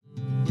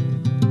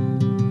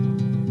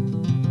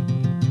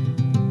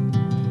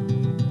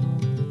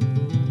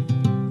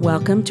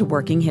Welcome to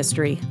Working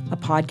History, a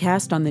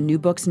podcast on the New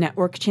Books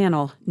Network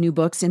channel, New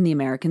Books in the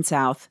American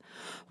South.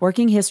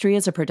 Working History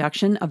is a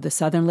production of the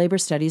Southern Labor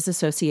Studies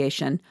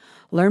Association.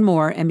 Learn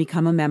more and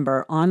become a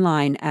member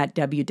online at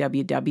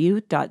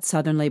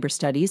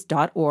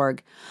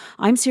www.southernlaborstudies.org.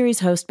 I'm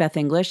series host Beth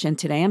English, and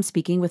today I'm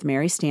speaking with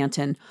Mary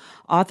Stanton,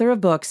 author of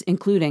books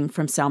including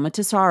From Selma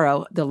to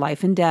Sorrow, The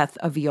Life and Death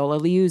of Viola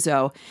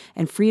Liuzzo,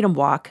 and Freedom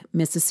Walk,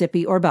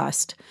 Mississippi or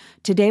Bust.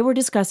 Today we're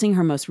discussing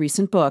her most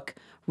recent book,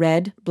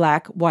 Red,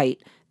 Black,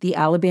 White, The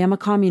Alabama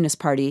Communist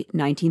Party,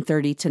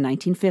 1930 to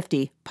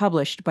 1950,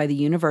 published by the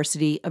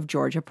University of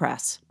Georgia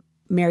Press.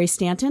 Mary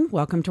Stanton,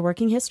 welcome to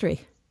Working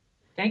History.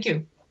 Thank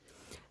you.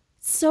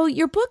 So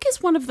your book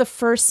is one of the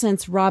first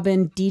since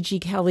Robin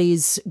D.G.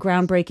 Kelley's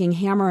groundbreaking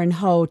Hammer and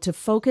Hoe to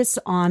focus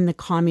on the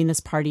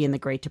Communist Party in the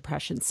Great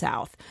Depression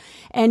South.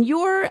 And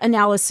your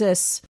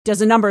analysis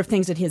does a number of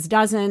things that his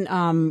doesn't.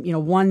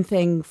 One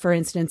thing, for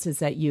instance, is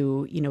that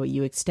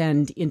you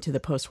extend into the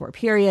post-war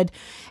period.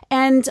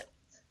 And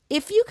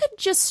if you could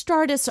just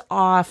start us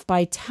off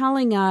by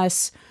telling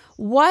us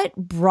what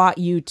brought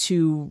you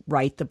to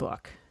write the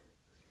book.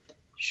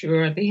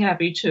 Sure, I'd be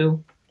happy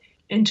to.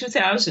 In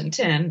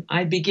 2010,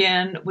 I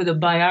began with a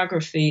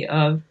biography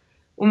of a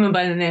woman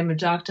by the name of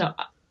Dr.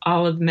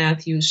 Olive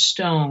Matthews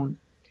Stone,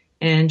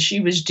 and she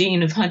was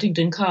dean of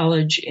Huntington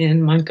College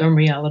in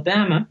Montgomery,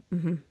 Alabama.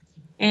 Mm-hmm.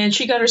 And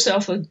she got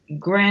herself a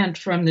grant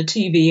from the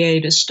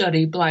TVA to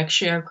study black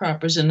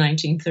sharecroppers in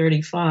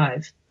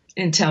 1935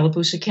 in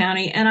Tallapoosa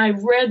County. And I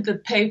read the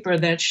paper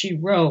that she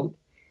wrote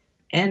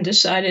and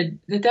decided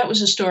that that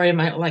was a story I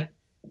might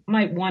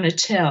want to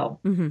tell.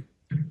 Mm-hmm.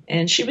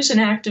 And she was an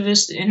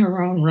activist in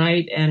her own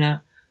right and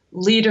a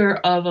leader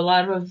of a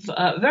lot of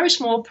very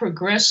small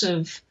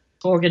progressive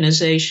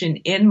organization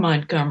in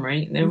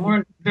Montgomery. There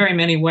weren't very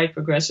many white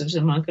progressives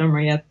in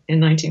Montgomery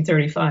in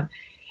 1935.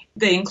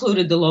 They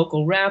included the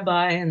local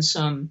rabbi and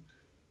some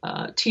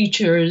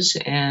teachers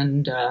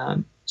and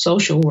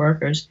social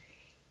workers.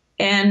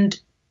 And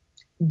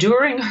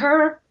during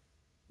her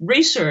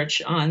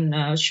research on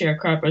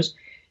sharecroppers,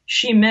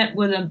 she met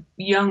with a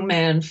young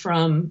man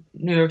from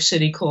New York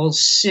City called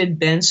Sid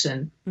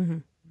Benson. Mm-hmm.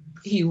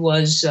 He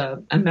was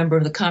a member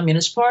of the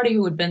Communist Party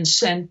who had been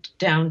sent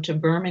down to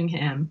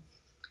Birmingham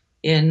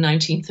in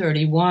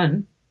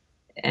 1931,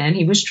 and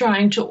he was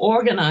trying to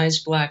organize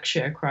black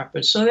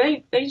sharecroppers. So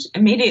they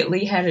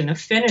immediately had an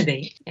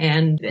affinity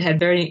and had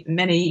very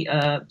many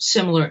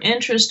similar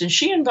interests, and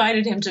she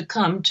invited him to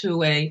come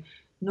to a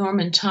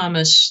Norman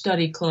Thomas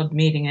study club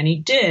meeting, and he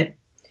did.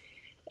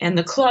 And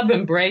the club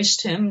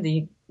embraced him,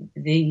 the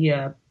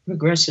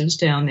progressives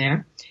down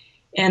there,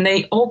 and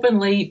they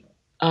openly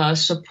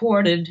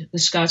supported the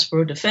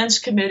Scottsboro Defense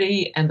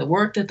Committee and the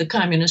work that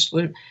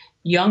the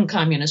Young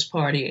Communist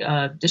Party,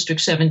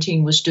 District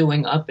 17, was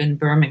doing up in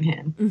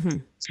Birmingham. Mm-hmm.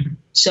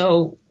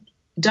 So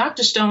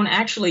Dr. Stone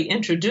actually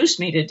introduced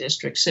me to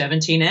District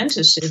 17 and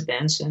to Sid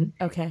Benson.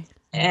 Okay.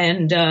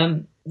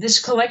 And this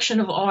collection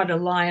of odd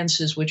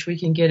alliances, which we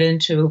can get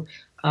into,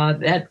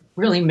 that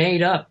really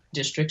made up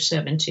District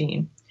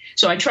 17.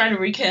 So I try to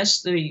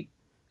recast the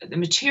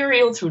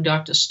material through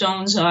Dr.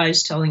 Stone's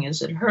eyes, telling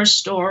us her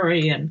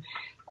story,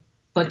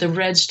 but the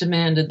Reds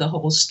demanded the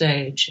whole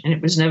stage, and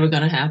it was never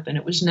going to happen.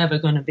 It was never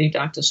going to be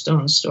Dr.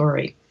 Stone's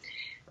story,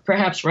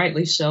 perhaps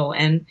rightly so.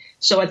 And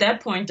so at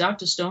that point,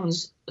 Dr.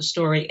 Stone's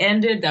story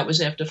ended. That was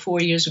after 4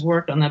 years of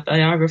work on that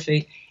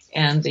biography,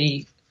 and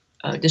the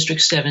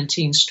District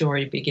 17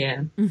 story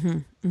began. Mm-hmm,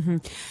 mm-hmm.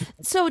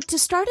 So to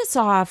start us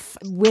off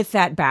with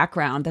that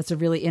background, that's a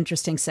really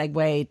interesting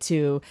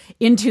segue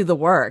into the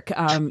work,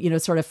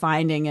 sort of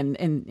finding, and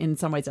in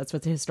some ways that's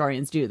what the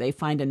historians do. They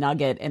find a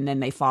nugget and then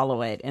they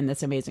follow it, and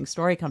this amazing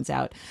story comes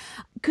out.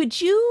 Could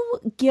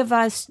you give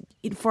us,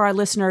 for our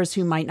listeners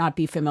who might not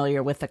be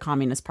familiar with the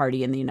Communist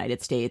Party in the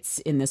United States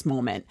in this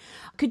moment,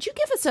 could you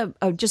give us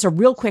just a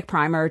real quick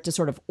primer to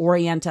sort of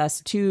orient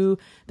us to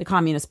the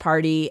Communist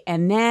Party,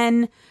 and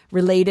then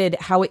related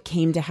how it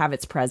came to have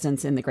its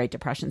presence in the Great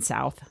Depression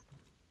South?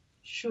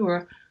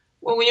 Sure.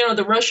 Well,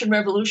 the Russian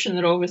Revolution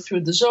that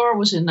overthrew the Tsar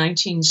was in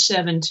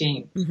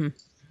 1917. Mm-hmm.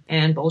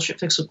 And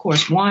Bolsheviks, of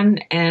course, won.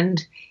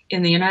 And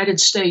in the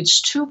United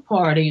States, two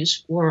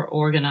parties were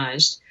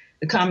organized,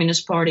 the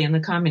Communist Party and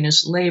the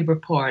Communist Labor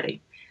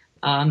Party.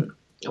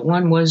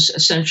 One was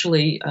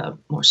essentially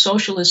more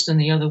socialist and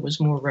the other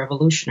was more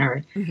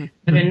revolutionary. Mm-hmm.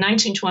 But in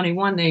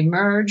 1921, they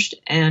merged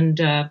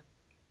and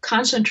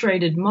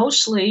concentrated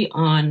mostly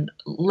on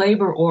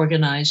labor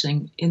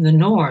organizing in the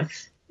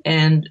North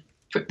and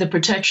the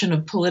protection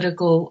of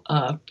political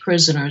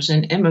prisoners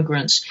and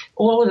immigrants.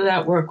 All of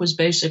that work was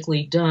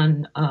basically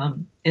done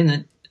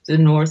in the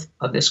North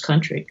of this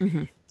country.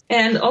 Mm-hmm.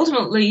 And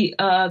ultimately,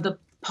 the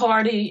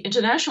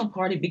International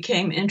Party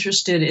became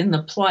interested in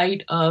the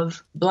plight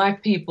of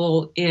Black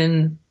people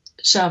in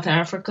South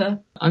Africa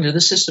under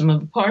the system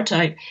of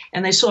apartheid,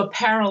 and they saw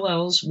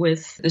parallels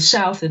with the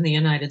South in the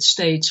United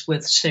States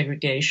with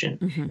segregation.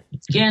 Mm-hmm.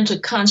 Began to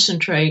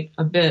concentrate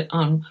a bit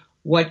on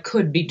what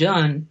could be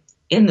done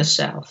in the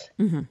South.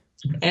 Mm-hmm.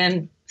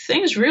 And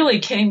things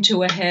really came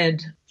to a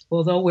head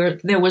although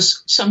there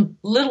was some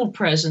little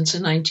presence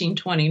in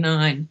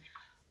 1929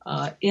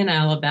 in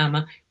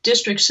Alabama,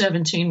 District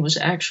 17 was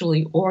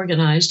actually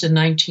organized in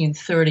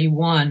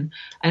 1931,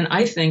 and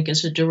I think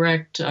as a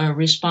direct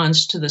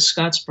response to the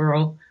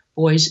Scottsboro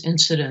Boys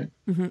incident.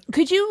 Mm-hmm.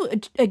 Could you,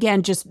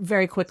 again, just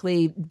very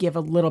quickly give a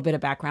little bit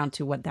of background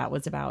to what that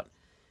was about?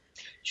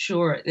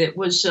 Sure. It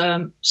was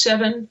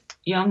 7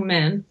 young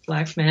men,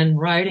 black men,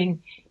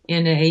 riding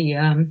in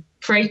a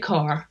freight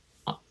car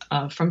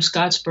from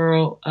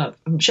Scottsboro,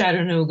 from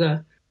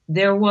Chattanooga.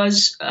 There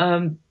was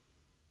a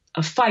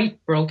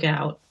fight broke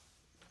out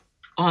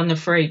on the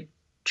freight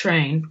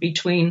train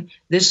between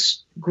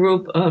this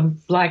group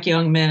of black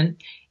young men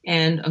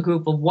and a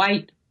group of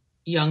white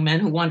young men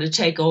who wanted to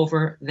take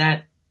over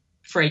that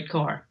freight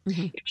car.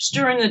 Mm-hmm. It was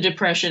during the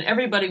Depression.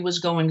 Everybody was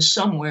going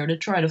somewhere to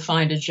try to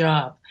find a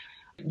job.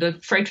 The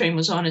freight train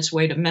was on its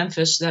way to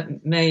Memphis.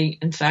 That may,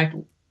 in fact,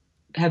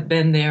 have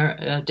been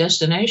their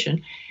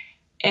destination.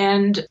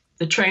 And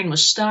the train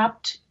was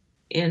stopped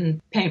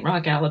in Paint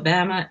Rock,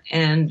 Alabama,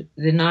 and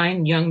the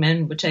 9 young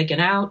men were taken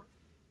out,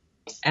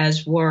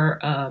 as were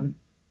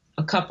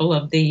a couple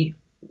of the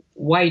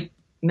white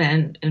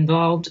men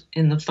involved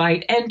in the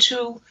fight, and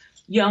 2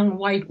 young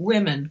white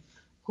women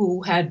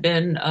who had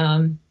been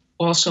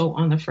also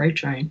on the freight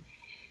train.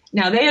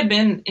 Now, they had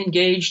been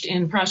engaged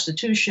in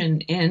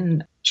prostitution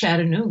in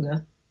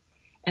Chattanooga,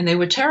 and they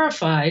were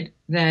terrified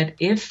that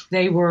if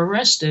they were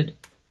arrested,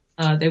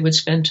 they would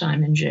spend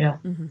time in jail.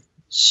 Mm-hmm.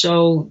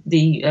 So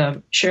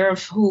the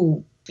sheriff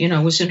who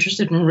was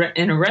interested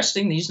in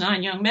arresting these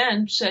 9 young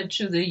men said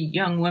to the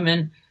young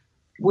women,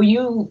 "Were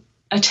you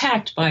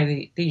attacked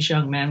by these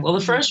young men?" Well,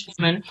 the first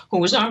woman, who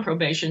was on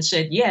probation,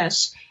 said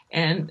yes,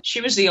 and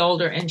she was the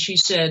older, and she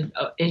said,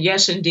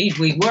 yes, indeed,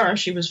 we were.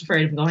 She was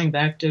afraid of going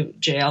back to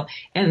jail.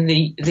 And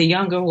the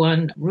younger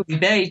one, Ruby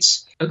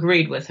Bates,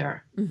 agreed with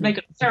her. Mm-hmm. Make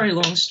a very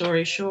long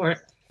story short,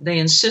 they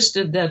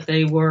insisted that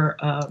they were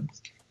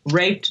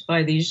raped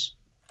by these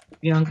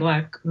young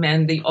black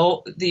men. The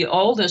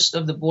oldest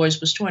of the boys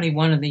was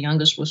 21 and the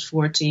youngest was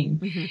 14.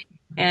 Mm-hmm.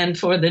 And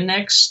for the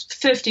next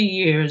 50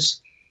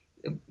 years,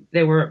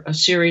 there were a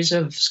series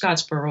of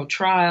Scottsboro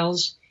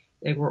trials.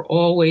 They were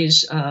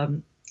always,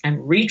 and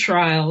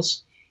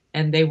retrials,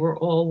 and they were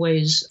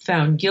always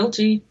found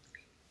guilty.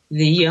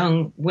 The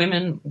young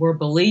women were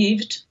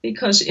believed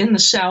because in the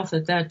South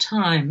at that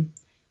time,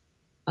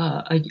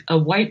 a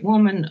white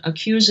woman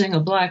accusing a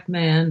black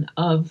man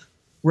of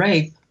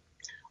rape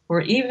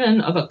or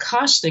even of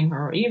accosting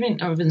her, or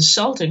even of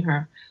insulting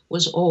her,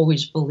 was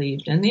always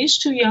believed. And these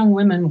 2 young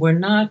women were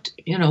not,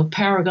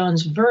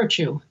 paragons of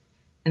virtue,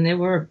 and they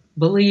were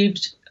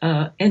believed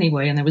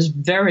anyway. And there was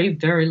very,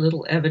 very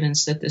little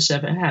evidence that this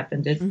ever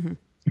happened.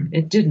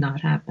 It did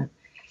not happen.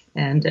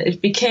 And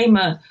it became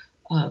a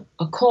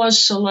cause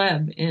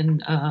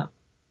célèbre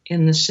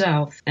in the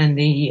South, and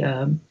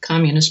the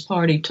Communist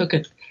Party took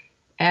it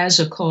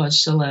as a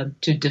cause célèbre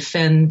to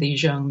defend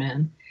these young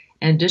men.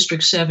 And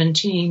District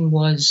 17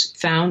 was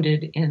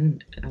founded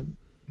in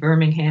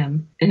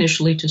Birmingham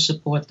initially to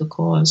support the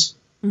cause.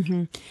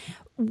 Mm-hmm.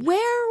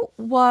 Where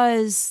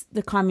was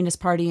the Communist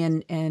Party,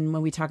 and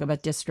when we talk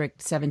about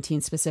District 17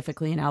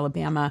 specifically in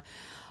Alabama,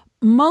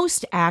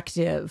 most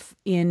active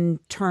in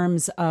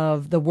terms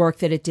of the work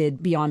that it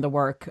did beyond the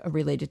work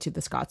related to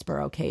the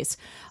Scottsboro case?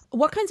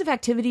 What kinds of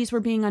activities were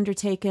being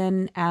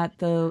undertaken at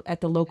the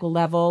local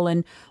level,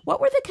 and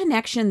what were the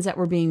connections that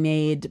were being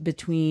made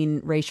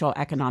between racial,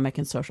 economic,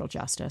 and social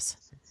justice?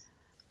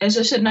 As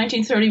I said,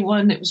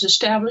 1931, it was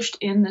established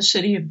in the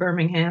city of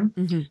Birmingham,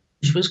 mm-hmm.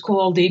 which was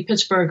called the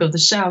Pittsburgh of the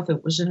South.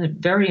 It was in a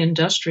very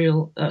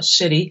industrial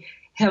city,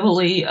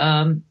 heavily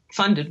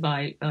funded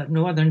by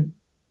northern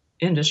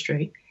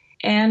industry.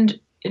 And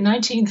in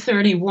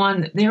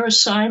 1931, their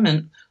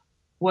assignment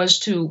was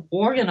to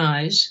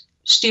organize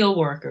steel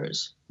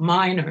workers,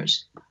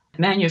 miners,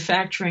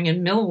 manufacturing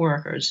and mill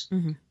workers.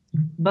 Mm-hmm.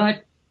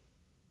 But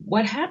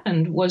what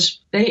happened was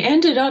they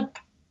ended up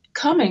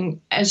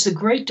coming as the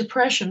Great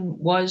Depression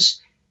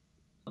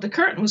the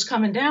curtain was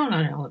coming down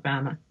on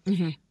Alabama.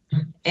 Mm-hmm.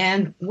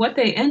 And what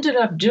they ended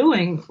up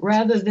doing,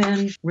 rather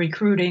than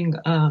recruiting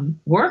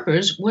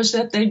workers, was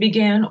that they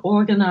began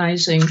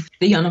organizing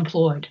the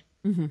unemployed.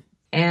 Mm-hmm.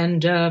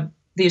 And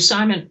the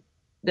assignment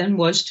then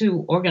was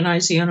to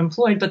organize the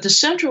unemployed. But the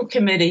Central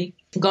Committee,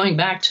 going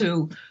back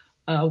to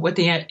what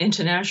the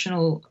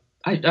international,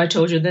 I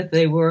told you that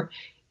they were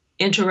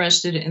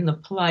interested in the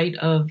plight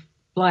of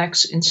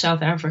blacks in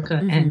South Africa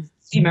mm-hmm. and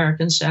the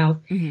American South.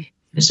 Mm-hmm.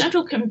 The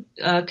Central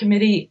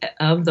Committee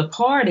of the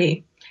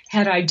party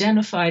had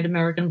identified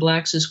American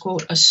blacks as,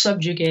 quote, a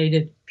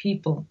subjugated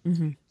people,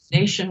 mm-hmm.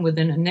 nation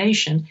within a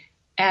nation,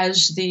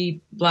 as the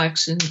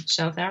blacks in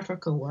South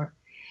Africa were.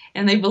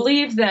 And they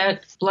believed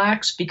that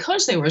blacks,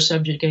 because they were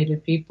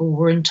subjugated people,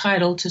 were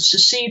entitled to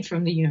secede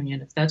from the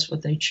Union if that's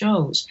what they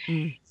chose.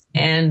 Mm.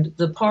 And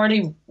the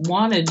party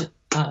wanted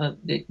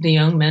the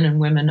young men and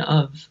women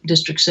of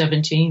District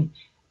 17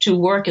 to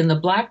work in the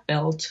Black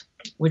Belt,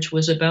 which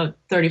was about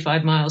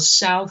 35 miles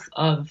south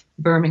of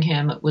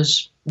Birmingham. It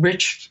was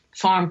rich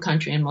farm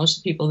country, and most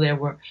of the people there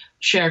were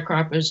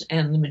sharecroppers,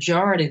 and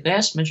the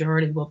vast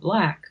majority were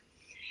black.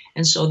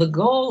 And so the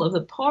goal of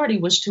the party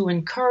was to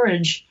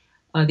encourage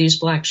these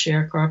black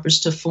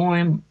sharecroppers to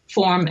form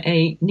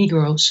a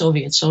Negro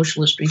Soviet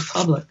Socialist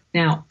Republic.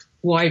 Now,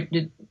 why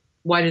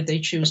did they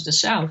choose the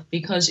South?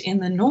 Because in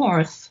the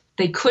North,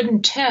 they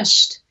couldn't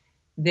test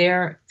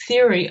their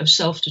theory of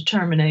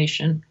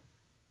self-determination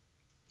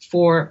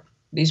for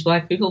these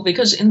black people,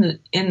 because in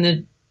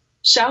the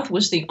South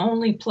was the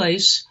only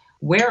place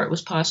where it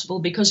was possible,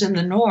 because in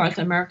the North,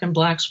 American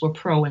blacks were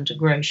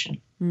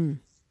pro-integration. Mm.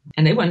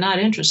 And they were not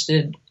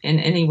interested in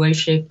any way,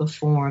 shape, or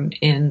form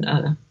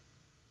in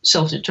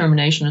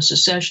self-determination or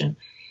secession.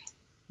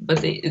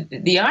 But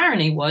the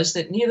irony was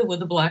that neither were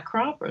the black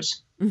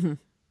croppers. Mm-hmm.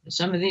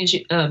 Some of these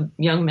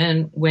young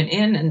men went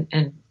in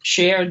and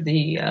shared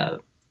the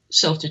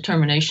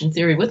self-determination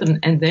theory with them,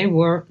 and they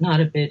were not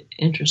a bit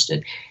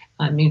interested.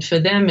 I mean, for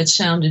them, it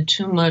sounded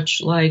too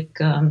much like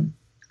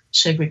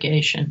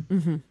segregation.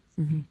 Mm-hmm.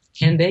 Mm-hmm.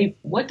 And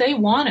what they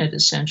wanted,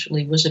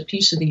 essentially, was a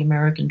piece of the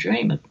American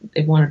dream.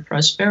 They wanted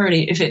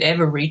prosperity, if it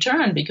ever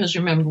returned, because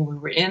remember, we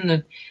were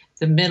in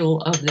the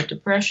middle of the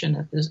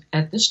Depression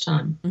at this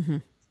time. Mm-hmm.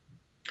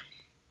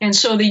 And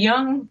so the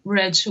young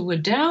Reds who were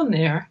down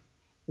there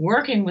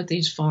working with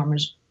these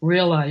farmers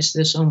realized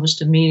this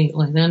almost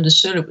immediately. They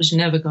understood it was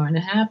never going to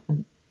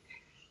happen.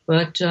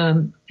 But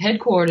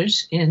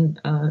headquarters in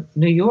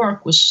New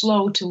York was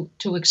slow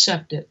to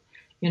accept it.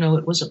 You know,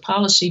 it was a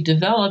policy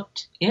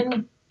developed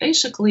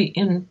basically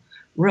in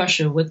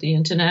Russia with the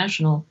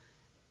International,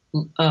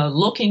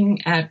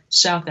 looking at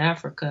South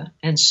Africa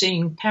and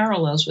seeing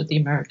parallels with the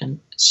American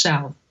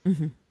South.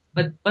 Mm-hmm.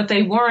 But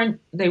they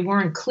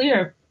weren't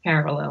clear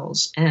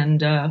parallels,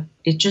 and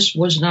it just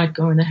was not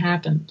going to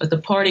happen. But the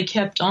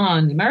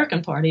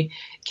American Party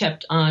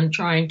kept on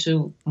trying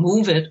to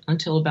move it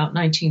until about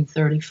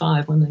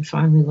 1935, when they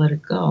finally let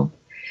it go.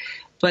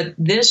 But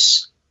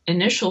this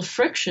initial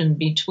friction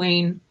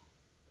between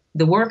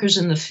the workers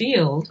in the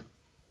field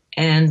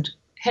and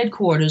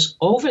headquarters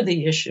over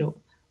the issue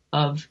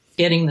of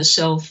getting the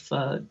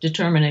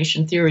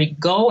self-determination theory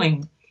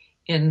going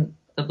in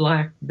the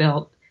Black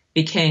Belt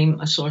became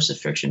a source of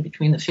friction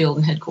between the field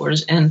and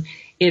headquarters, and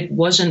it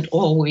wasn't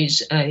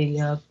always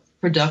a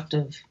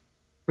productive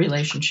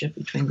relationship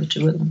between the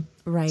two of them.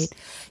 Right.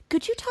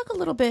 Could you talk a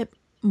little bit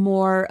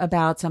more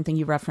about something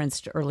you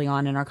referenced early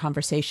on in our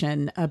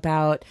conversation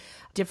about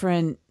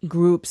different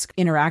groups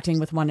interacting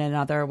with one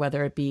another,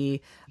 whether it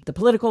be the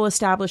political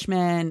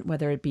establishment,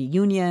 whether it be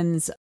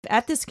unions,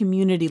 at this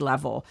community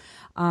level?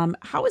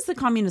 How is the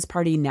Communist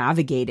Party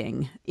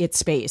navigating its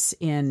space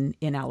in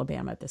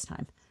Alabama at this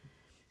time?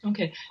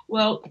 Okay.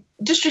 Well,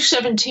 District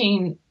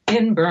 17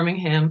 in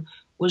Birmingham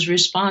was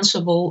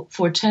responsible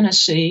for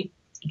Tennessee,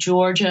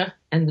 Georgia,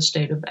 and the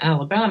state of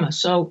Alabama.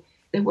 So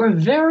they were a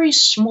very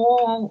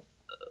small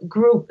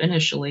group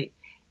initially,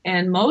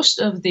 and most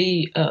of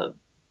the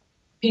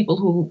people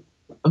who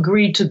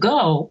agreed to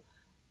go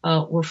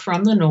were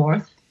from the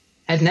North,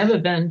 had never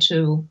been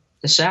to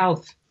the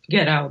South.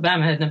 Yet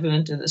Alabama had never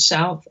been to the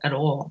South at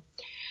all.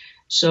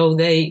 So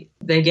they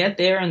get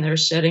there and they're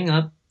setting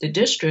up the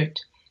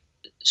district.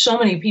 So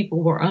many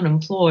people were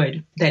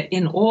unemployed that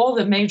in all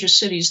the major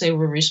cities they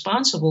were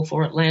responsible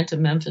for, Atlanta,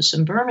 Memphis,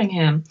 and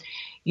Birmingham,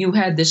 you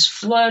had this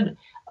flood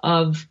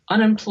of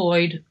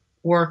unemployed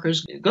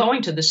workers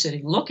going to the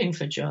city looking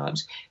for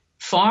jobs.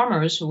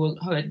 Farmers who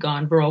had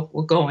gone broke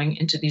were going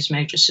into these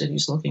major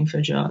cities looking for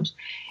jobs.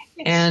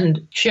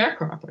 And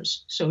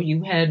sharecroppers. So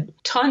you had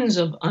tons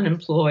of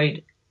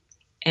unemployed,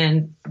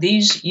 and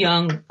these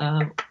young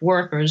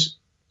workers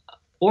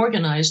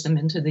organized them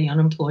into the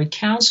unemployed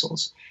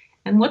councils.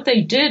 And what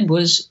they did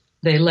was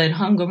they led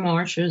hunger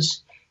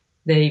marches,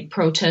 they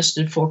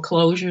protested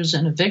foreclosures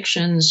and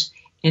evictions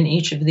in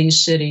each of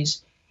these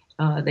cities,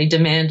 they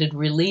demanded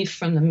relief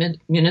from the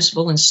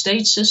municipal and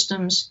state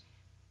systems,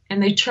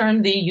 and they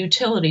turned the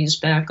utilities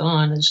back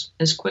on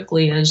as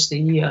quickly as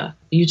the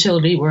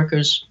utility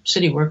workers,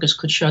 city workers,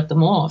 could shut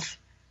them off.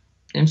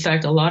 In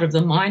fact, a lot of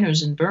the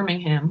miners in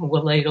Birmingham who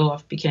were laid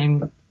off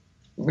became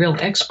real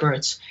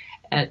experts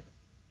at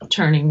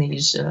turning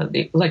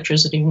the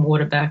electricity and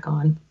water back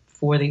on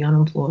for the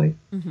unemployed.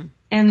 Mm-hmm.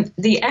 And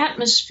the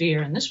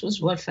atmosphere, and this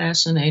was what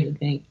fascinated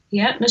me,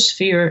 the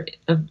atmosphere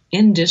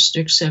in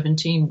District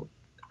 17,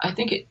 I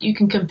think you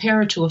can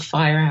compare it to a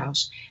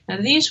firehouse. Now,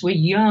 these were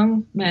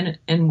young men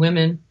and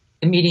women.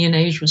 The median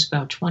age was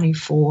about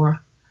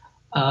 24,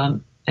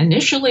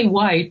 initially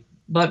white,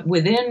 but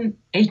within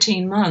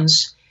 18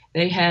 months,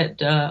 they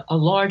had a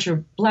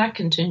larger black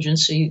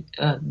contingency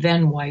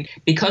than white.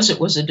 Because it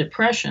was a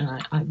depression,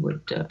 I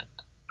would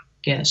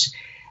guess,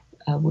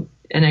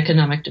 an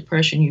economic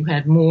depression, you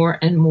had more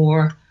and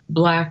more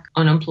black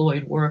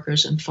unemployed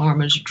workers and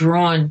farmers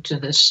drawn to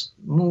this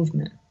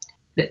movement.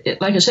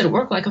 Like I said, it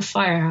worked like a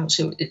firehouse.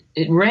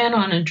 It ran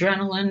on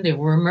adrenaline. There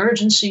were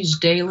emergencies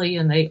daily,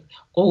 and they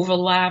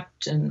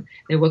overlapped, and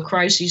there were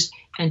crises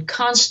and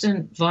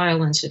constant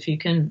violence, if you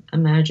can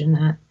imagine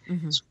that.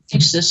 Mm-hmm. So it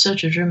makes this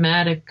such a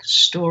dramatic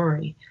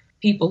story.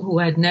 People who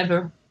had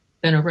never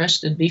been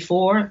arrested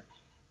before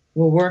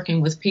were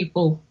working with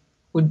people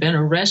who'd been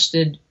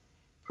arrested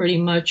pretty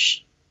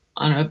much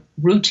on a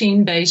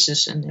routine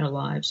basis in their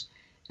lives.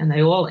 And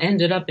they all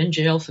ended up in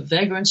jail for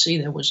vagrancy.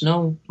 There was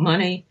no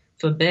money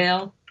for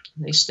bail.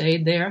 They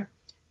stayed there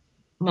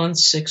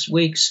months, 6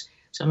 weeks.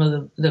 Some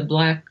of the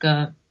black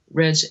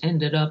Reds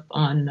ended up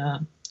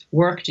on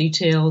work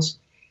details.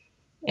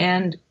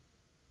 And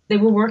they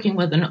were working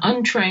with an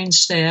untrained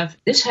staff.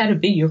 This had to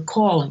be your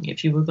calling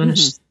if you were going to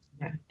stay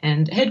there.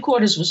 And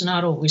headquarters was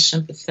not always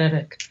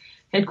sympathetic.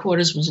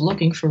 Headquarters was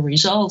looking for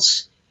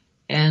results.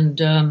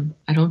 And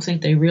I don't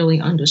think they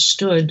really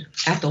understood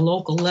at the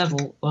local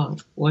level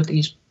what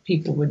these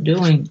people were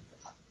doing,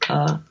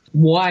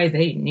 why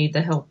they need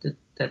the help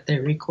that they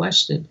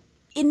requested.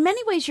 In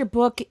many ways, your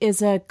book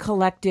is a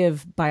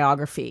collective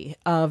biography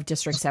of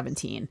District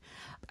 17.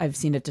 I've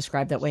seen it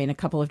described that way in a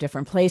couple of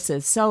different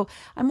places. So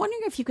I'm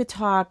wondering if you could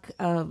talk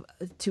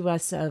to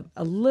us a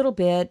little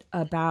bit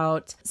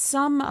about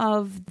some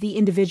of the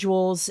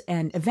individuals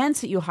and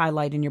events that you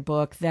highlight in your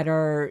book that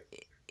are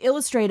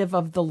illustrative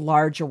of the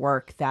larger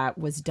work that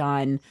was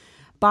done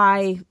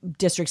by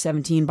District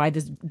 17, by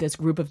this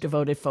group of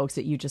devoted folks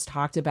that you just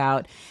talked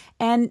about.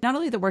 And not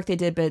only the work they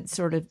did, but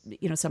sort of,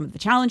 some of the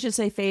challenges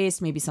they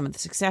faced, maybe some of the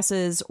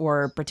successes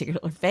or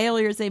particular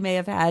failures they may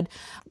have had.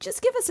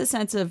 Just give us a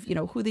sense of,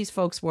 who these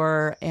folks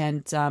were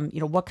and,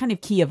 what kind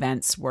of key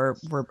events were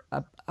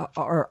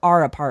or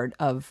are a part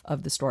of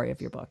the story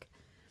of your book.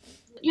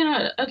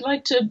 I'd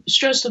like to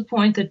stress the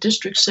point that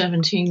District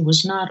 17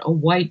 was not a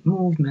white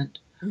movement.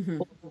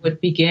 Mm-hmm.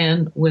 It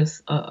began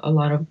with a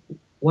lot of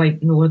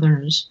white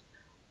Northerners,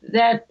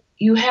 that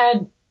you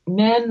had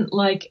men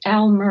like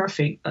Al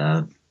Murphy,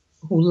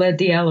 who led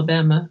the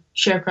Alabama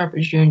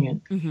Sharecroppers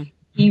Union. Mm-hmm.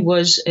 He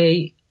was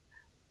a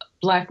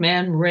black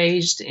man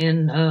raised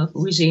in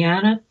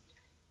Louisiana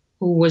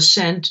who was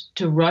sent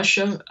to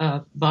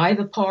Russia by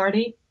the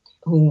party,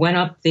 who went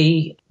up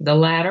the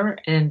ladder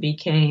and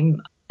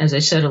became, as I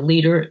said, a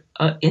leader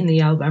in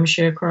the Alabama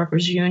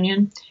Sharecroppers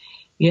Union.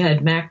 You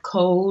had Mac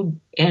Code,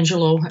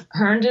 Angelo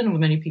Herndon, who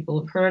many people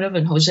have heard of,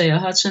 and Hosea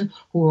Hudson,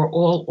 who were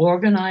all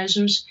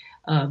organizers,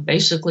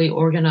 basically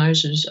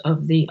organizers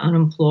of the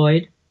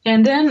unemployed.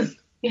 And then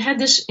you had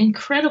this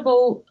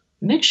incredible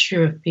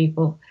mixture of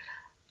people.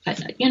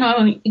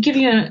 I'll give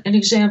you an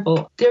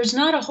example. There's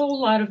not a whole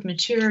lot of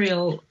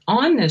material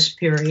on this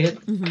period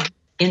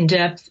in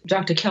depth,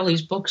 Dr.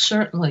 Kelly's book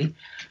certainly,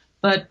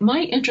 but my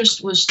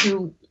interest was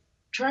to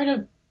try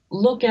to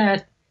look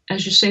at,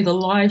 as you say, the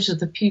lives of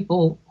the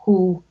people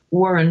who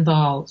were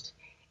involved.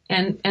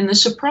 And the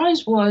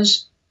surprise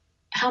was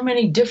how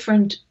many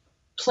different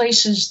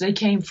places they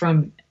came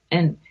from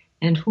and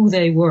who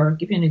they were. I'll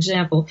give you an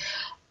example.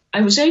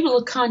 I was able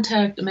to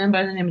contact a man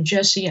by the name of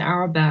Jesse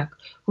Auerbach,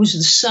 who's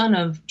the son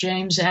of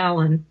James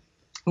Allen,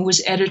 who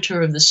was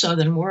editor of the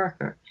Southern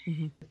Worker.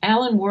 Mm-hmm.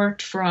 Allen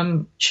worked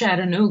from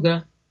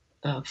Chattanooga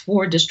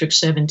for District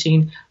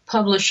 17,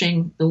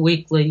 publishing the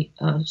weekly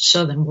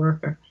Southern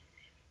Worker.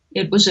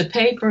 It was a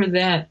paper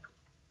that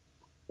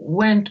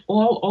went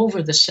all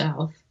over the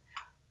South,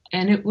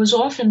 and it was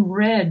often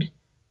read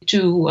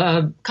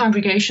to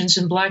congregations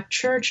in black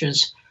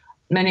churches.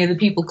 Many of the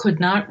people could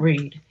not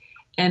read.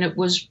 And it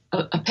was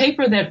a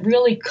paper that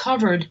really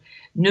covered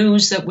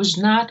news that was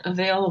not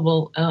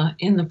available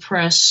in the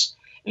press,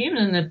 even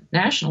in the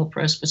national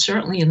press, but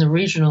certainly in the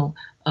regional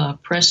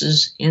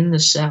presses in the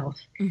South.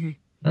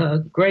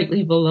 Mm-hmm.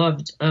 Greatly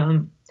beloved.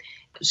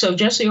 So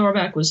Jesse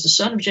Auerbach was the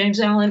son of James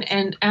Allen,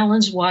 and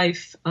Allen's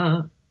wife,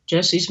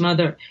 Jesse's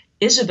mother,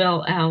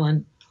 Isabel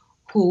Allen,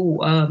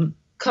 who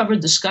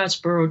covered the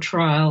Scottsboro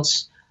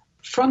trials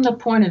from the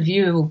point of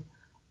view,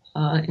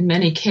 in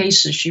many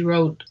cases, she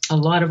wrote a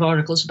lot of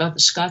articles about the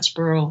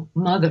Scottsboro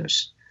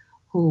mothers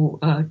who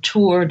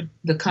toured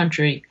the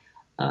country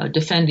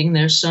defending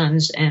their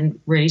sons and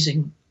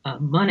raising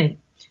money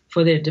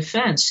for their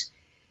defense.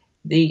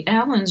 The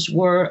Allens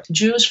were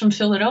Jews from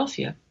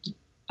Philadelphia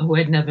who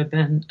had never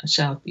been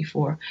South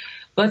before,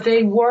 but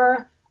they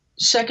were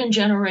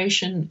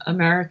second-generation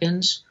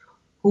Americans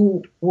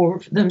who were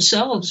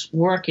themselves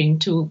working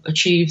to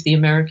achieve the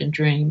American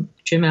dream.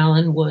 Jim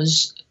Allen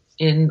was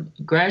in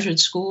graduate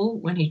school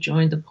when he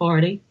joined the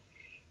party.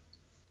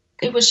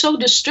 It was so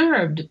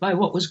disturbed by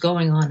what was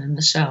going on in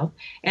the South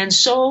and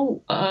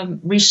so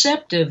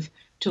receptive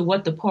to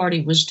what the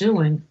party was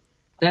doing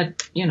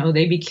that,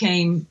 they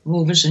became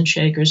movers and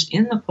shakers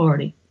in the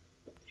party.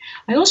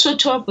 I also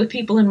talked with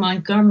people in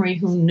Montgomery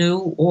who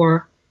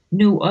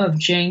knew of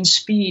Jane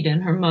Speed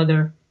and her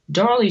mother,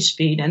 Darley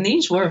Speed, and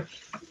these were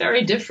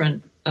very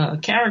different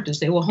characters.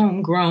 They were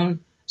homegrown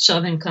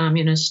Southern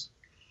communists,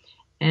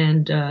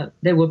 and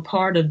they were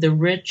part of the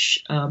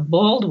rich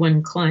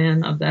Baldwin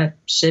clan of that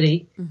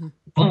city, mm-hmm.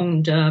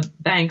 owned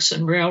banks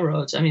and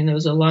railroads. I mean, there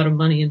was a lot of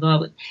money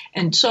involved,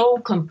 and so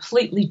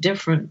completely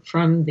different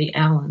from the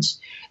Allens.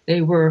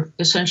 They were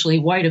essentially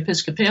white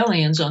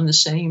Episcopalians on the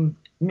same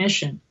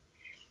mission.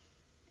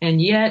 And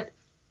yet,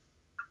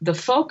 the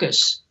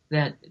focus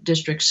that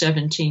District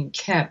 17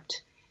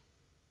 kept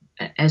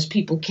as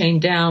people came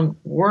down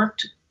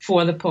worked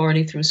for the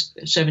party through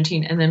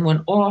 17, and then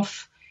went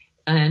off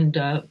and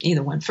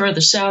either went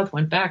further south,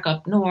 went back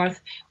up north,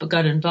 but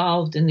got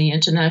involved in the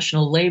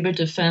International Labor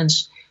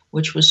Defense,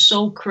 which was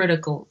so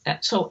critical,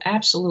 so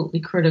absolutely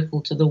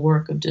critical to the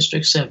work of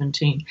District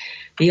 17.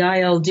 The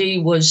ILD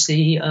was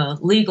the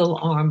legal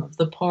arm of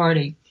the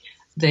party.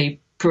 They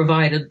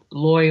provided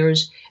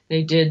lawyers.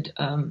 They did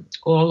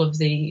all of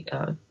the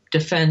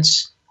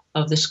defense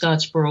of the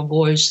Scottsboro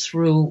Boys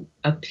through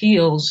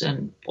appeals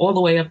and all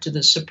the way up to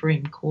the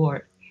Supreme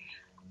Court.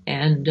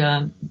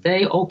 And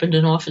they opened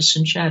an office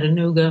in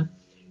Chattanooga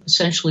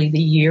essentially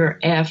the year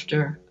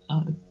after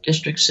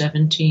District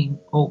 17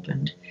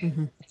 opened.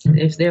 Mm-hmm.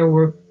 If there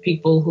were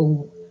people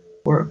who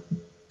were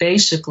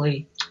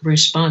basically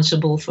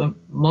responsible for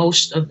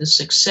most of the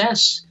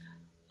success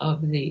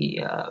of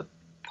the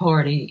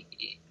party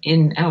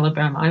in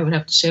Alabama, I would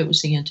have to say it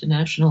was the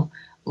International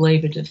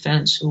Labor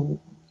Defense, who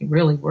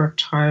really worked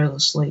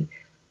tirelessly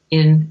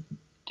in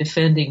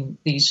defending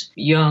these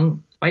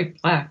young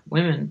white, black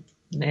women,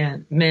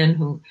 men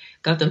who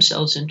got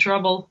themselves in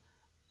trouble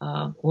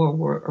or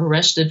were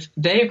arrested.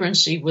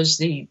 Vagrancy was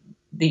the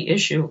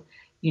issue.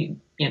 You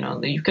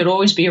could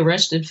always be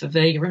arrested for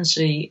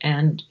vagrancy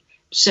and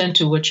sent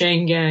to a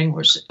chain gang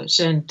or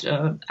sent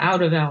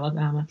out of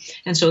Alabama.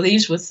 And so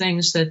these were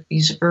things that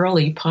these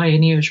early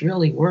pioneers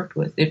really worked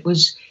with.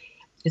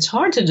 It's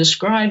hard to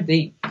describe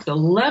the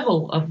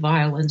level of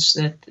violence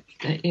that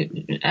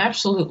it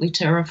absolutely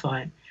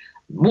terrifying.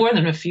 More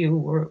than a few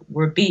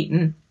were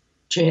beaten,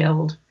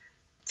 jailed,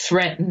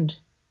 threatened,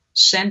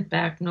 sent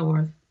back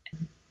north.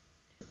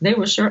 They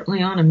were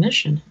certainly on a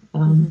mission.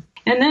 And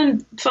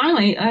then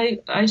finally,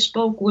 I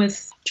spoke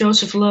with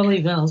Joseph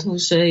Lelyveld,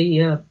 who's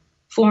a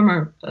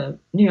former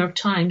New York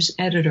Times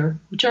editor,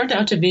 who turned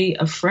out to be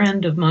a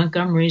friend of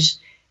Montgomery's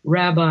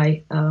rabbi,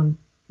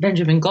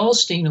 Benjamin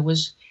Goldstein, who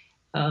was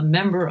a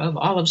member of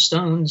Olive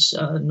Stone's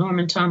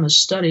Norman Thomas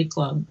Study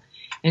Club.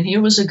 And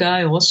here was a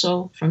guy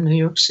also from New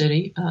York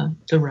City,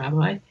 the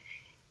rabbi,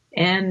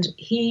 and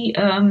he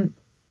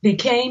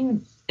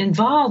became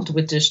involved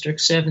with District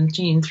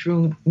 17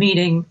 through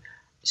meeting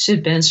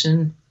Sid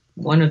Benson,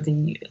 one of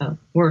the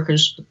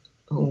workers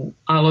who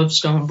Olive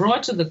Stone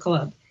brought to the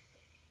club.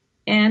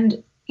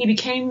 And he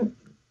became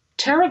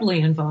terribly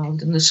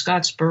involved in the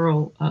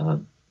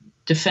Scottsboro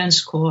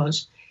defense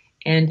cause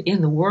and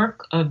in the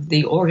work of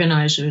the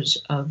organizers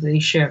of the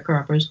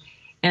sharecroppers.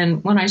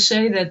 And when I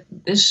say that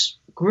this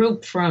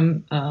group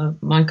from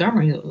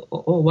Montgomery,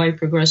 all white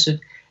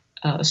progressive,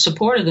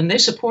 supported them, they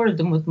supported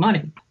them with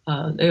money.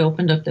 They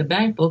opened up their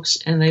bank books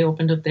and they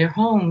opened up their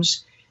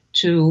homes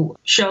to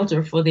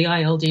shelter for the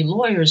ILD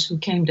lawyers who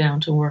came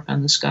down to work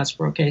on the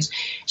Scottsboro case.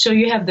 So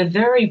you have the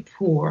very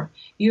poor,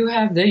 you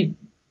have the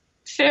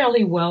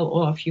fairly well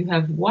off, you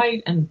have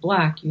white and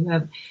black, you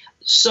have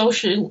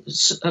social,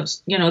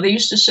 they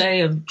used to say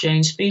of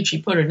Jane Speed,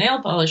 she put her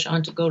nail polish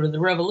on to go to the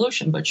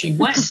revolution, but she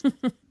went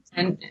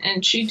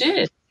and she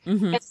did.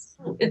 Mm-hmm. And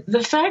so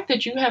the fact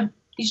that you have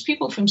these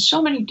people from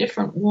so many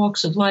different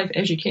walks of life,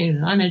 educated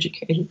and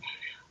uneducated,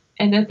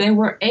 and that they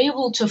were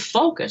able to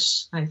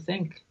focus, I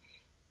think,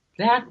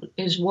 that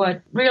is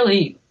what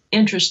really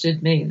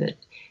interested me, that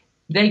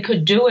they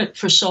could do it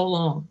for so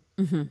long.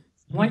 Mm-hmm.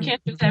 One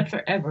can't do that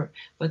forever,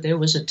 but there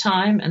was a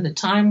time, and the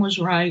time was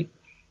right,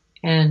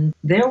 and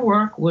their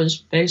work was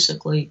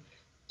basically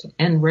to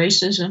end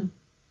racism,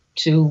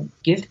 to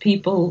give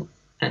people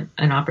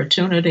an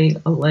opportunity,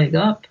 a leg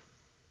up.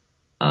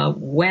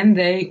 When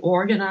they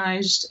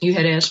organized, you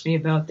had asked me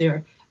about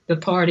the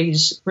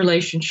party's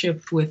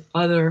relationship with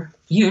other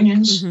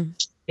unions. Mm-hmm.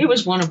 It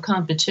was one of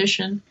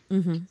competition.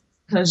 Mm-hmm.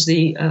 Because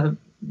the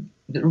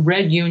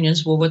red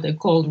unions were what they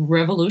called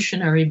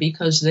revolutionary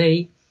because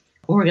they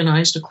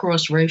organized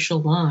across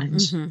racial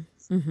lines.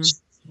 Mm-hmm. Mm-hmm.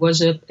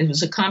 It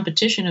was a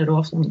competition. It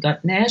often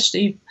got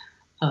nasty.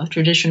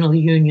 Traditional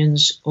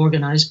unions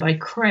organized by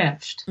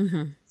Kraft,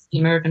 mm-hmm. the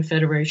American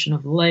Federation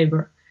of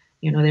Labor.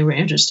 They were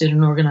interested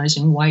in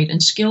organizing white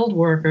and skilled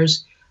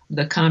workers.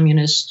 The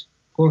communists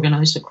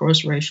organized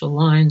across racial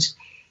lines.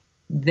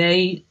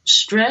 They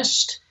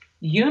stressed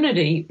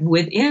unity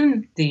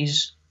within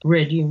these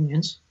red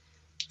unions.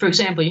 For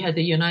example, you had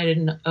the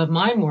United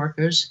Mine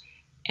Workers,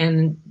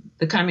 and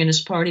the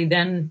Communist Party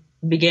then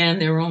began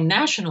their own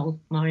National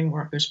Mine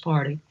Workers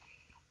Party.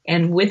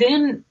 And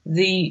within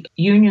the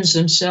unions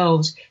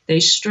themselves, they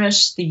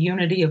stressed the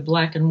unity of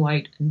black and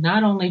white,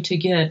 not only to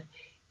get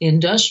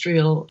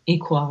industrial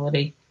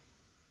equality,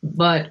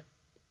 but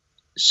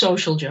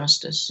social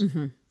justice.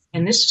 Mm-hmm.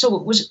 And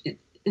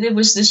there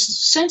was this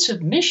sense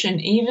of mission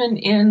even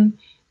in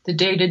the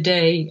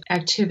day-to-day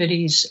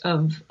activities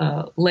of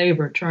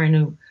labor, trying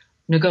to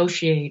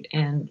negotiate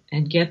and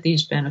get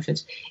these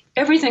benefits.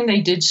 Everything they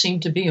did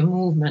seemed to be a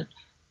movement.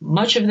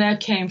 Much of that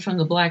came from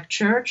the black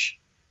church,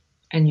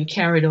 and you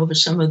carried over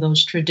some of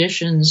those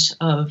traditions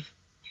of,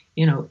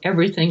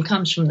 everything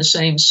comes from the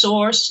same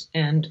source,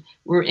 and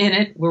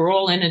we're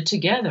all in it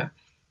together.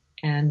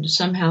 And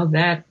somehow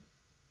that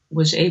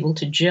was able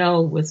to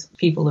gel with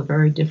people of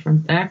very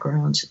different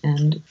backgrounds,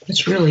 and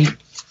it's really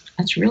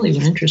that's really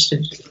what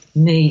interested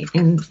me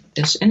in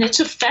this. And it's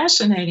a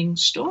fascinating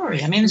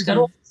story. I mean, it's got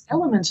all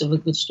elements of a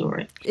good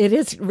story. It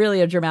is really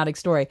a dramatic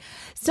story.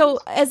 So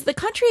as the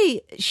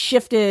country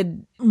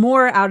shifted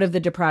more out of the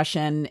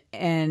Depression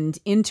and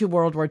into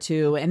World War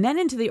II and then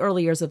into the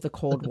early years of the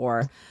Cold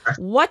War,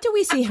 what do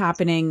we see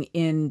happening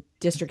in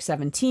District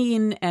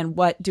 17, and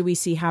what do we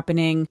see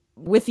happening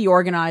with the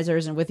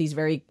organizers and with these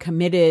very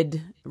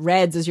committed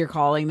Reds, as you're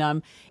calling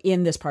them,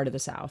 in this part of the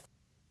South?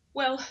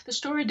 Well, the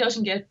story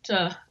doesn't get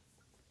a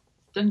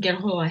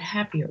whole lot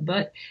happier,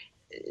 but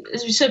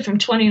as we said, from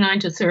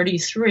 29 to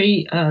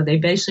 33, they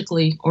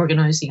basically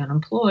organized the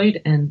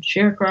unemployed and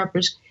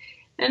sharecroppers.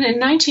 And in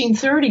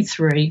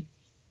 1933,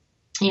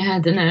 you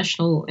had the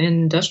National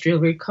Industrial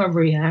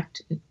Recovery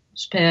Act. It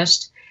was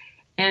passed,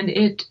 and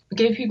it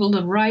gave people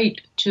the right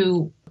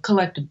to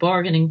collective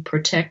bargaining,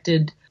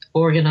 protected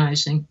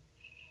organizing.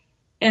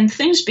 And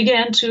things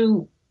began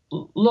to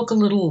look a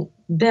little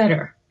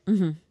better.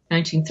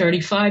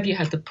 1935, you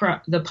had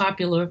the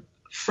Popular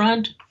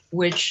Front,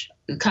 which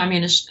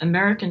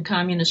American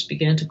communists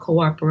began to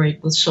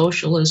cooperate with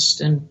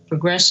socialists and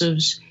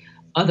progressives,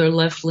 other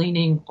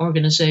left-leaning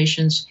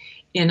organizations,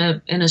 in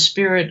a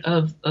spirit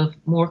of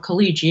more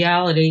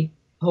collegiality,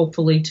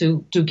 hopefully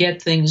to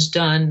get things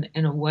done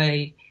in a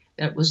way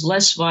that was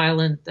less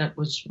violent, that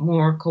was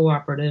more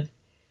cooperative.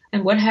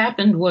 And what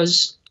happened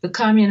was the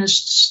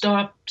communists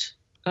stopped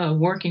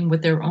working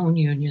with their own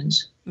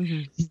unions.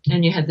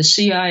 And you had the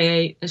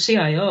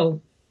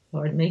CIO,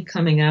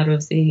 coming out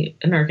of the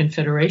American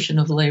Federation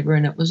of Labor,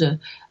 and it was a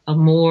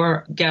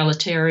more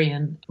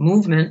egalitarian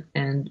movement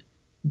and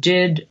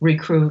did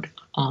recruit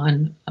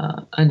on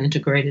an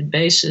integrated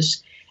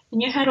basis.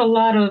 And you had a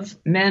lot of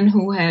men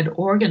who had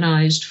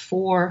organized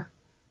for,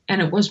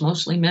 and it was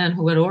mostly men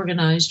who had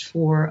organized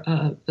for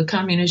the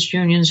communist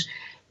unions,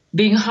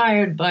 being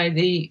hired by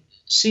the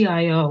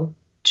CIO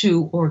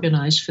to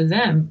organize for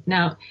them.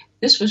 Now,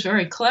 this was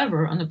very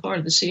clever on the part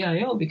of the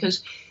CIO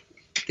because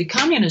the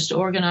communist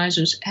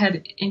organizers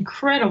had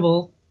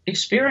incredible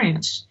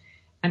experience.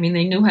 I mean,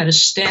 they knew how to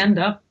stand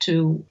up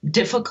to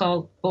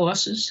difficult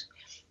bosses.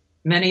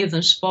 Many of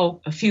them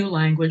spoke a few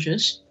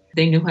languages.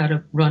 They knew how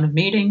to run a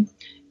meeting.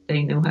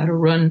 They knew how to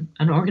run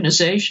an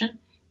organization,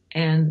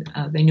 and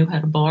they knew how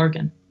to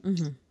bargain.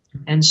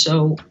 And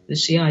so the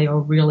CIO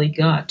really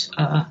got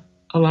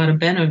a lot of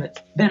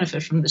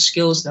benefit from the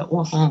skills that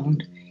were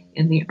honed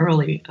in the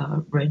early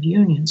Red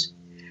unions.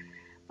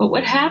 But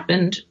what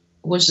happened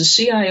was the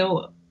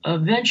CIO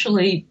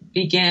eventually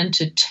began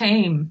to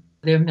tame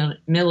their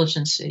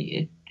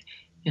militancy.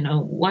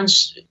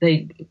 Once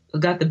they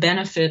got the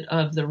benefit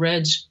of the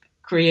Reds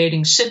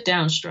creating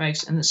sit-down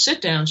strikes, and the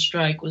sit-down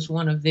strike was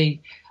one of the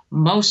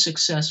most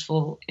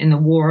successful in the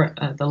war,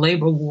 the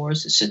labor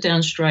wars. The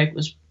sit-down strike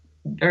was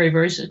very,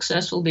 very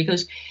successful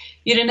because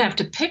you didn't have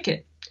to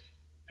picket.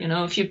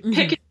 If you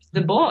picketed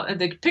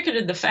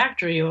picketed the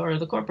factory or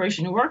the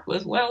corporation you worked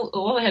with, well,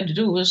 all they had to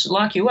do was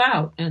lock you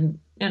out and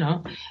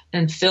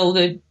fill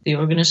the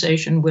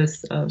organization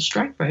with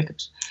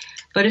strikebreakers.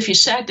 But if you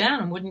sat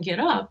down and wouldn't get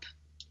up,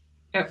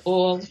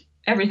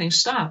 everything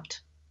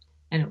stopped.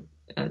 And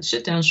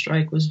sit-down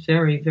strike was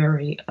very,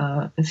 very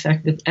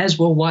effective, as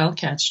were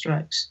wildcat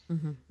strikes.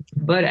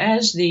 But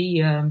as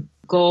the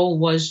goal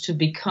was to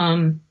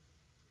become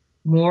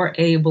more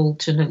able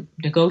to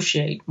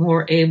negotiate,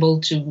 more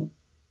able to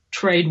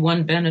trade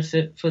one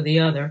benefit for the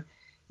other,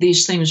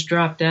 these things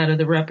dropped out of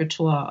the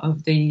repertoire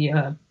of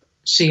the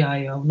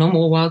CIO. No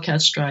more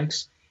wildcat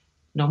strikes,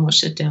 no more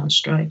sit-down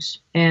strikes.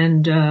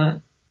 And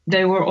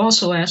they were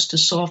also asked to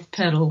soft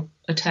pedal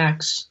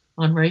attacks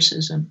on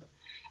racism.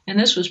 And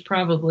this was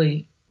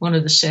probably one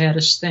of the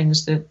saddest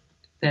things that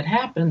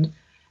happened.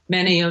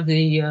 Many of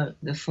the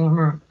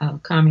former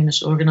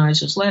communist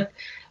organizers left,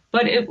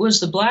 but it was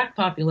the black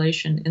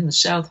population in the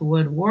South who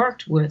had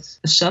worked with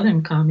the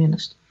Southern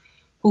communists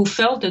who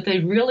felt that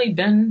they'd really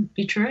been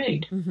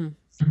betrayed.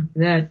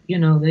 That,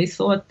 they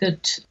thought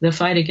that the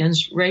fight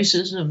against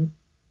racism,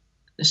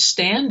 the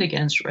stand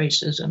against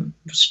racism,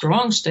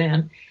 strong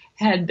stand,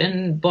 had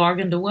been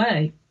bargained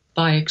away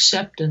by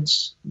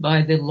acceptance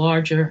by the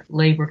larger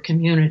labor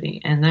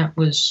community. And that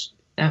was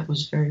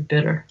very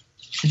bitter.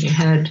 And you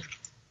had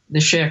the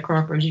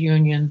Sharecroppers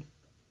Union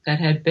that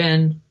had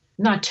been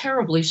not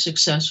terribly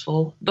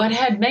successful, but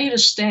had made a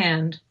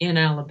stand in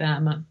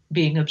Alabama,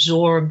 being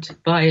absorbed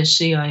by a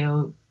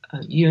CIO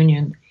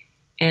union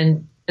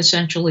and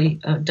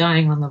essentially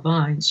dying on the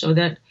vine. So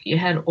that you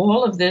had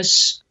all of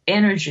this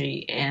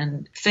energy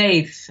and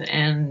faith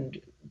and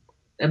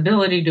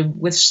ability to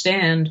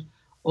withstand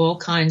all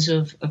kinds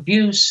of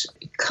abuse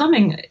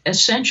coming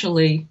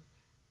essentially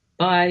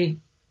by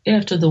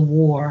after the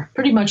war,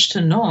 pretty much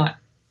to naught.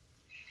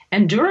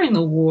 And during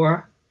the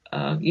war,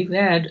 you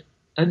had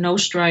a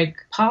no-strike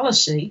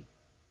policy,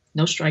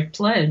 no-strike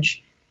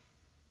pledge,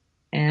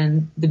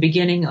 and the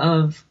beginning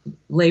of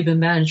labor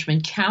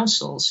management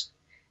councils.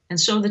 And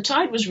so the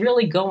tide was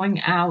really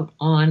going out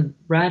on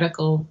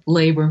radical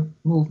labor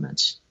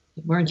movements.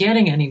 They weren't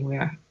getting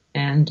anywhere,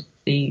 and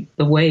the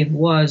wave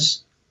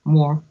was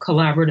more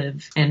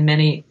collaborative, and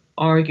many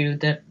argued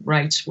that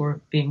rights were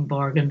being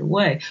bargained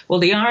away. Well,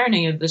 the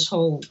irony of this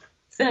whole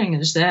thing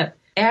is that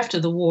after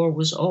the war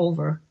was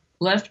over,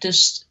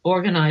 leftist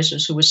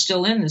organizers who were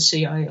still in the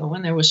CIO,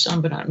 and there were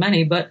some but not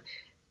many, but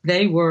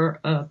they were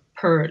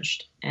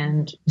purged,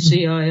 and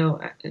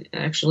CIO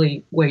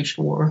actually waged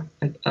war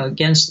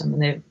against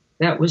them, and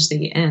that was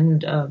the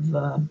end of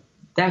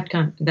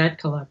that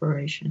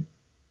collaboration.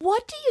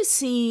 What do you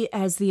see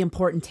as the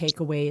important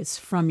takeaways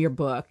from your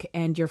book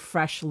and your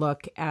fresh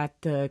look at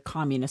the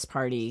Communist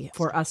Party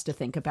for us to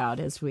think about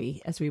as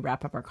we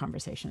wrap up our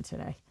conversation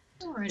today?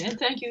 All right, and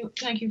thank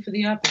you for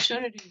the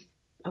opportunity.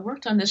 I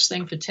worked on this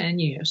thing for 10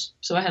 years,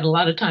 so I had a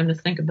lot of time to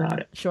think about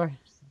it. Sure.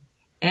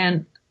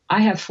 And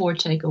I have 4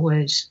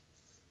 takeaways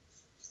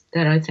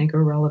that I think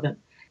are relevant.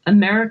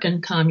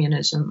 American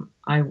communism,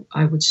 I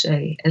would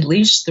say, at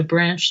least the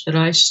branch that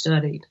I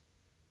studied,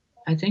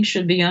 I think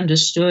should be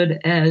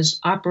understood as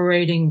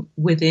operating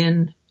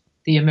within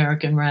the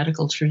American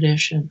radical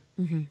tradition.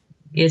 Mm-hmm.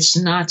 It's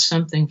not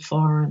something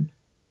foreign.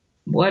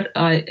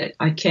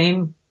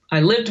 I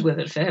lived with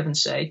it, for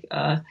heaven's sake,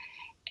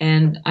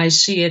 and I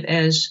see it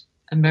as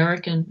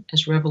American,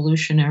 as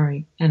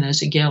revolutionary, and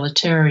as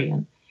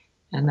egalitarian.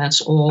 And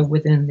that's all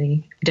within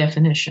the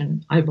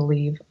definition, I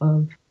believe,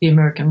 of the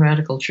American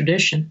radical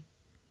tradition.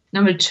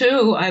 Number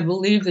 2, I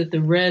believe that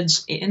the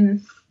Reds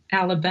in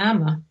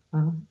Alabama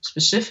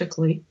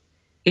specifically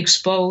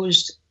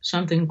exposed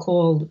something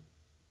called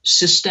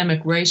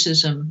systemic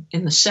racism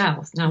in the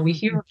South. Now, we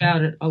hear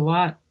about it a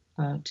lot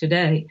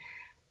today,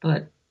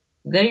 but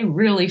they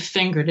really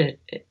fingered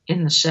it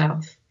in the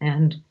South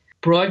and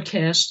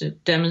broadcast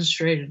it,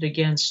 demonstrated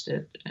against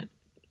it,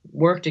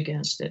 worked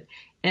against it.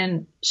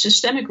 And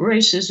systemic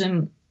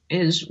racism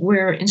is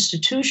where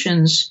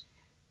institutions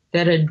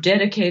that are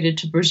dedicated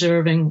to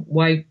preserving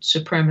white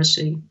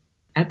supremacy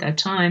at that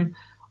time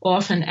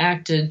often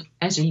acted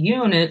as a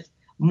unit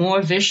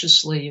more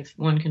viciously, if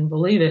one can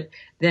believe it,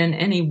 than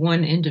any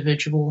one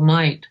individual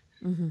might.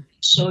 Mm-hmm.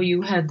 So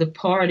you had the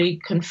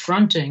party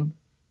confronting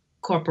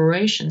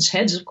corporations,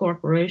 heads of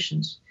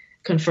corporations,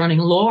 confronting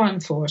law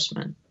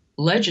enforcement,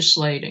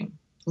 legislatures,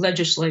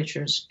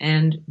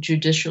 and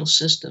judicial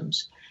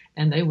systems.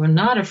 And they were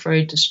not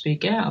afraid to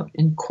speak out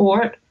in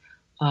court,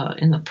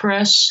 in the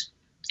press,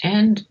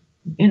 and,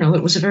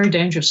 it was a very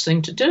dangerous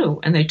thing to do,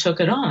 and they took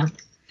it on.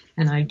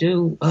 And I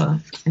do,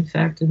 in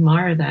fact,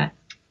 admire that.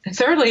 And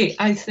thirdly,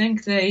 I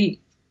think they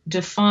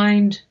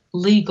defined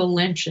legal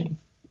lynching.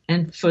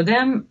 And for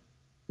them,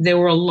 there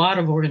were a lot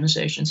of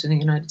organizations in the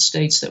United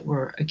States that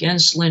were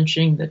against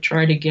lynching, that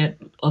tried to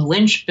get a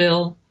lynch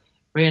bill,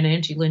 ran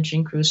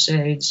anti-lynching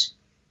crusades.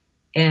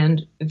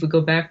 And if we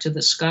go back to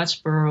the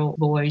Scottsboro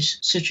Boys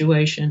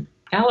situation,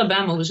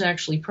 Alabama was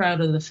actually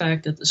proud of the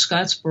fact that the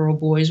Scottsboro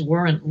Boys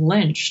weren't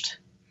lynched,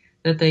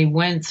 that they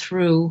went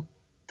through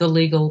the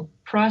legal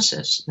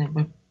process. They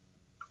were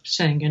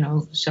saying,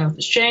 the South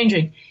is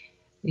changing.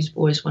 These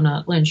boys were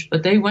not lynched,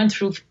 but they went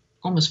through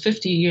almost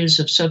 50 years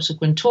of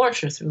subsequent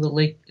torture through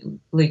the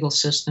legal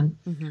system,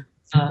 mm-hmm.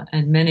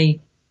 And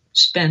many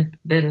spent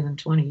better than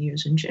 20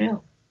 years in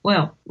jail.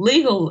 Well,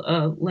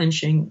 legal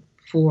lynching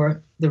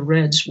for the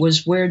Reds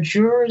was where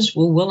jurors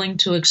were willing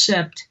to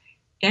accept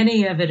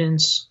any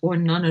evidence or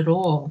none at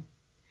all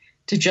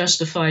to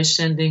justify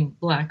sending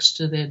blacks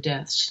to their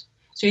deaths.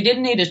 So you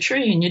didn't need a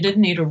tree and you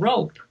didn't need a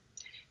rope.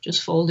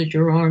 Just folded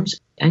your arms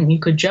and you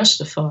could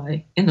justify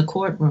in the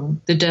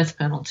courtroom the death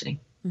penalty.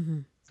 Mm-hmm.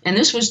 And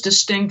this was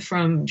distinct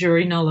from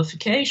jury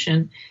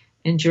nullification.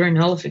 In jury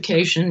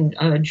nullification,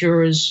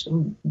 jurors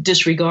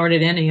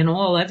disregarded any and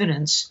all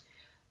evidence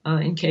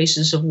in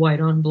cases of white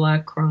on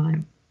black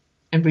crime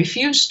and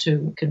refused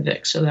to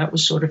convict. So that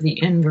was sort of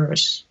the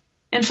inverse.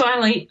 And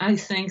finally, I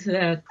think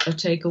that a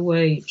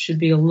takeaway should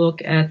be a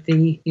look at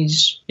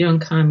these young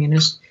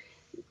communists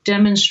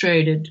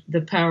demonstrated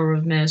the power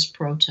of mass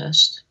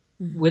protest.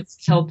 Mm-hmm. With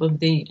the help of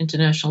the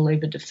International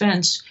Labor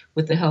Defense,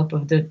 with the help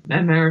of the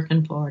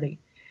American Party.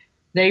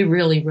 They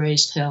really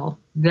raised hell.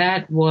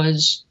 That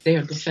was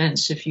their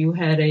defense. If you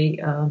had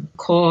a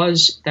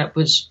cause that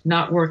was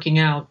not working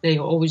out, they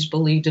always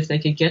believed if they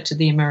could get to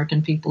the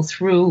American people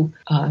through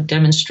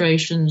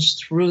demonstrations,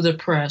 through the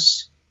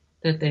press,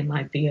 that they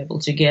might be able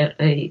to get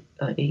a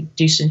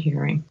decent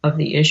hearing of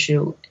the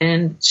issue.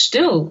 And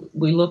still,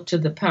 we look to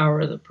the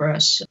power of the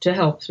press to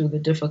help through the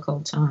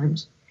difficult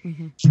times.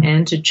 Mm-hmm.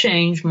 And to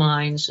change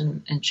minds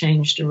and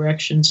change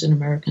directions in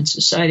American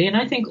society. And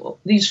I think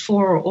these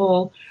 4 are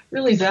all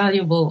really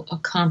valuable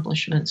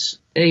accomplishments.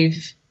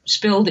 They've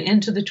spilled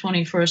into the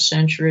 21st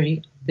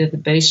century. They're the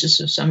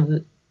basis of some of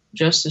the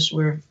justice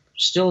we're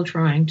still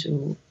trying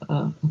to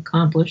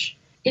accomplish.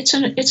 It's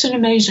an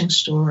amazing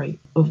story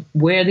of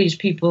where these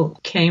people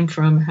came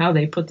from, how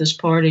they put this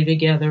party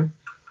together,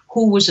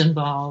 who was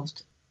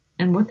involved,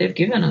 and what they've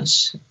given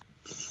us.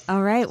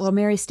 All right. Well,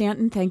 Mary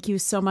Stanton, thank you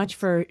so much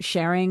for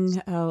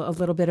sharing a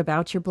little bit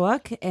about your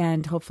book.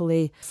 And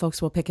hopefully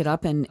folks will pick it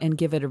up and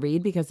give it a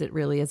read because it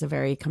really is a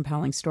very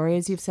compelling story,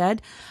 as you've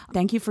said.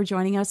 Thank you for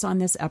joining us on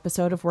this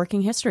episode of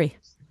Working History.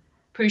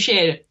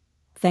 Appreciate it.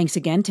 Thanks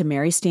again to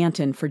Mary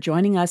Stanton for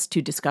joining us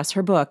to discuss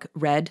her book,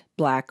 Red,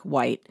 Black,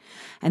 White.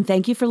 And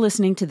thank you for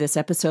listening to this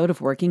episode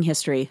of Working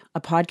History,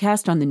 a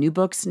podcast on the New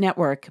Books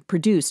Network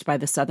produced by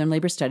the Southern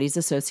Labor Studies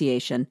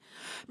Association.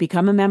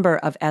 Become a member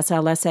of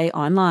SLSA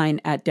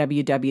online at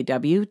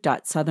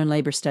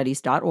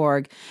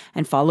www.southernlaborstudies.org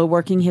and follow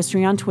Working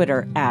History on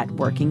Twitter at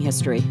Working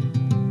History.